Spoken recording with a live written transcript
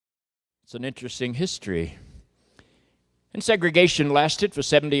It's an interesting history. And segregation lasted for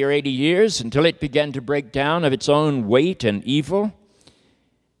 70 or 80 years until it began to break down of its own weight and evil.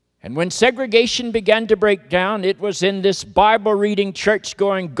 And when segregation began to break down, it was in this Bible-reading,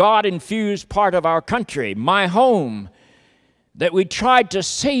 church-going, God-infused part of our country, my home, that we tried to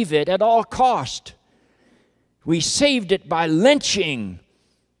save it at all cost. We saved it by lynching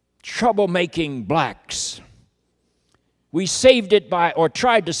troublemaking blacks. We saved it by, or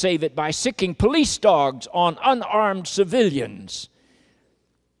tried to save it by, sicking police dogs on unarmed civilians.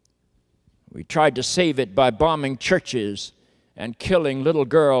 We tried to save it by bombing churches and killing little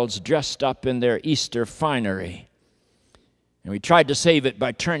girls dressed up in their Easter finery. And we tried to save it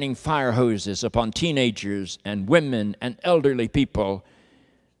by turning fire hoses upon teenagers and women and elderly people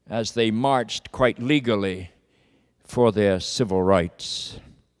as they marched quite legally for their civil rights.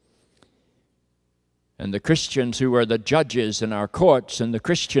 And the Christians who were the judges in our courts and the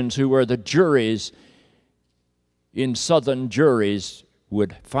Christians who were the juries in southern juries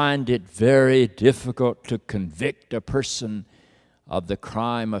would find it very difficult to convict a person of the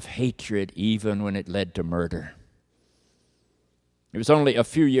crime of hatred, even when it led to murder. It was only a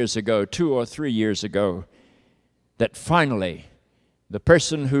few years ago, 2 or 3 years ago, that finally the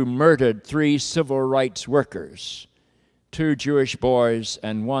person who murdered 3 civil rights workers, 2 Jewish boys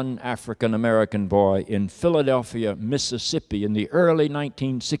and 1 African-American boy in Philadelphia, Mississippi in the early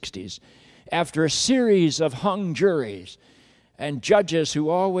 1960s, after a series of hung juries and judges who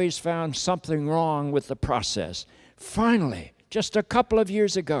always found something wrong with the process, finally, just a couple of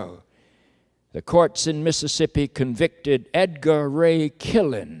years ago, the courts in Mississippi convicted Edgar Ray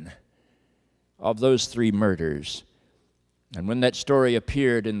Killen of those 3 murders. And when that story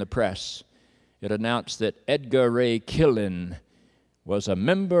appeared in the press, it announced that Edgar Ray Killen was a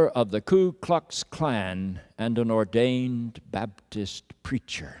member of the Ku Klux Klan and an ordained Baptist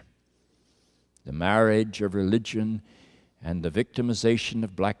preacher. The marriage of religion and the victimization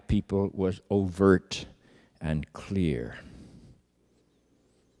of black people was overt and clear.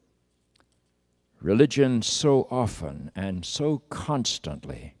 Religion so often and so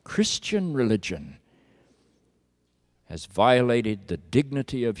constantly, Christian religion, has violated the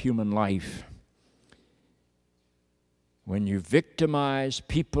dignity of human life. When you victimize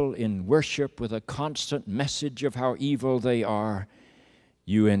people in worship with a constant message of how evil they are,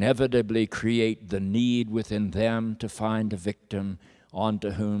 you inevitably create the need within them to find a victim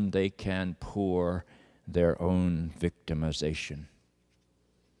onto whom they can pour their own victimization.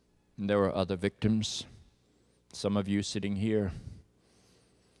 And there were other victims, some of you sitting here.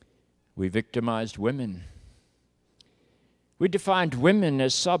 We victimized women. We defined women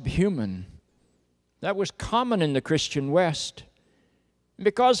as subhuman. That was common in the Christian West.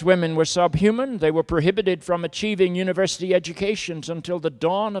 Because women were subhuman, they were prohibited from achieving university educations until the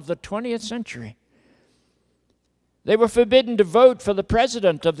dawn of the 20th century. They were forbidden to vote for the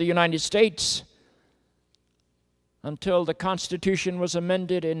President of the United States until the Constitution was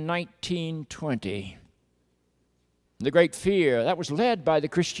amended in 1920. The great fear, that was led by the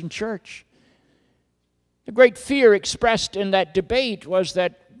Christian church. The great fear expressed in that debate was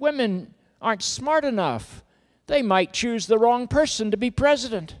that women aren't smart enough. They might choose the wrong person to be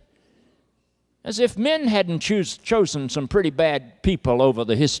president. As if men hadn't chosen some pretty bad people over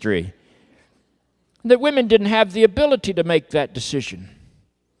the history. That women didn't have the ability to make that decision.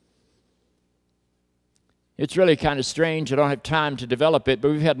 It's really kind of strange. I don't have time to develop it, but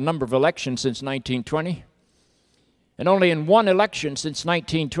we've had a number of elections since 1920. And only in one election since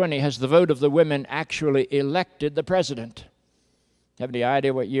 1920 has the vote of the women actually elected the president. Have any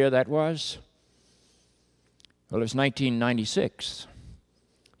idea what year that was? Well, it was 1996.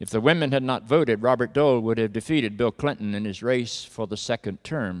 If the women had not voted, Robert Dole would have defeated Bill Clinton in his race for the second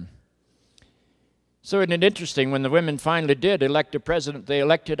term. So isn't it interesting, when the women finally did elect a president, they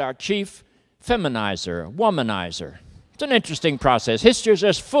elected our chief feminizer, womanizer. It's an interesting process. History is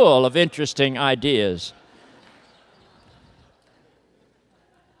just full of interesting ideas.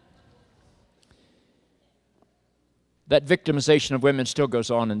 That victimization of women still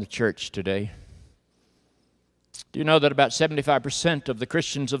goes on in the church today. Do you know that about 75% of the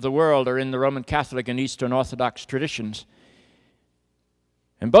Christians of the world are in the Roman Catholic and Eastern Orthodox traditions?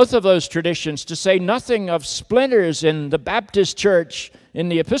 And both of those traditions, to say nothing of splinters in the Baptist church, in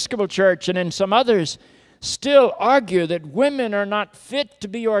the Episcopal church, and in some others, still argue that women are not fit to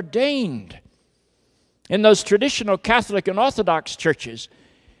be ordained. In those traditional Catholic and Orthodox churches,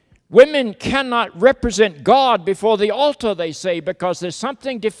 women cannot represent God before the altar, they say, because there's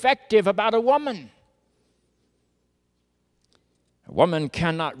something defective about a woman. A woman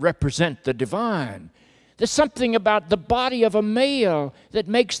cannot represent the divine. There's something about the body of a male that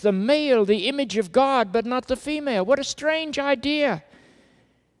makes the male the image of God, but not the female. What a strange idea.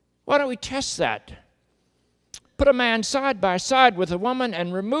 Why don't we test that? Put a man side by side with a woman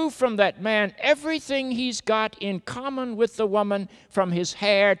and remove from that man everything he's got in common with the woman, from his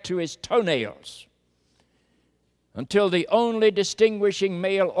hair to his toenails, until the only distinguishing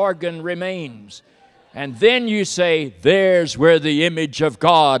male organ remains. And then you say, there's where the image of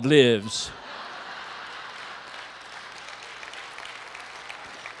God lives.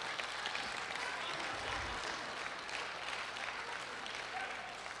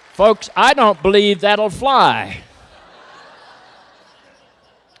 Folks, I don't believe that'll fly.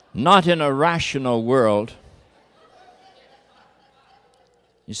 Not in a rational world.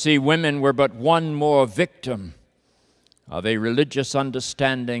 You see, women were but one more victim of a religious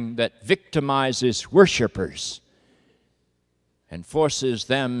understanding that victimizes worshipers and forces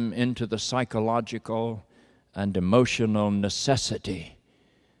them into the psychological and emotional necessity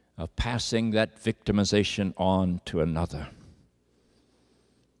of passing that victimization on to another.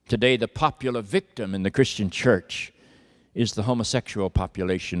 Today, the popular victim in the Christian church is the homosexual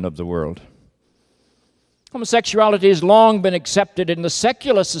population of the world. Homosexuality has long been accepted in the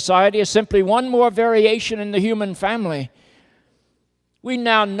secular society as simply one more variation in the human family. We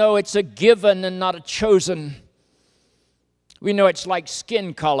now know it's a given and not a chosen. We know it's like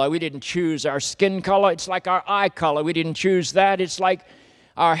skin color. We didn't choose our skin color. It's like our eye color. We didn't choose that. It's like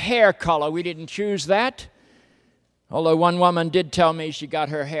our hair color. We didn't choose that. Although one woman did tell me she got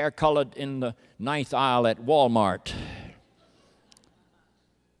her hair colored in the 9th aisle at Walmart.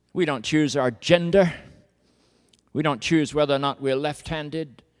 We don't choose our gender. We don't choose whether or not we're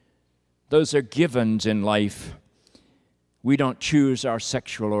left-handed. Those are givens in life. We don't choose our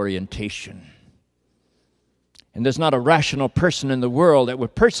sexual orientation. And there's not a rational person in the world that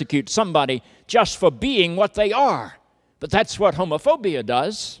would persecute somebody just for being what they are. But that's what homophobia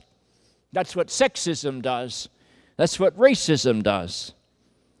does. That's what sexism does. That's what racism does.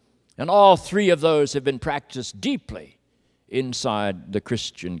 And all three of those have been practiced deeply inside the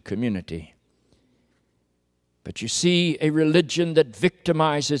Christian community. But you see, a religion that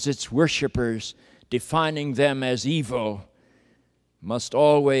victimizes its worshipers, defining them as evil, must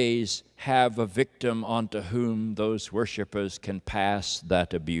always have a victim onto whom those worshipers can pass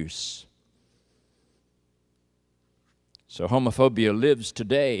that abuse. So homophobia lives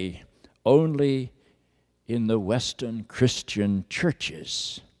today only in the Western Christian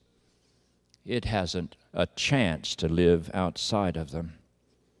churches. It hasn't a chance to live outside of them.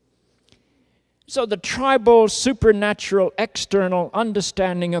 So the tribal, supernatural, external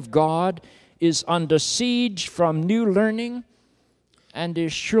understanding of God is under siege from new learning and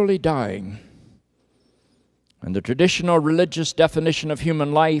is surely dying. And the traditional religious definition of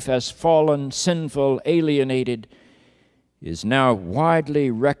human life as fallen, sinful, alienated is now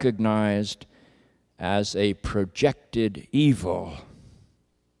widely recognized as a projected evil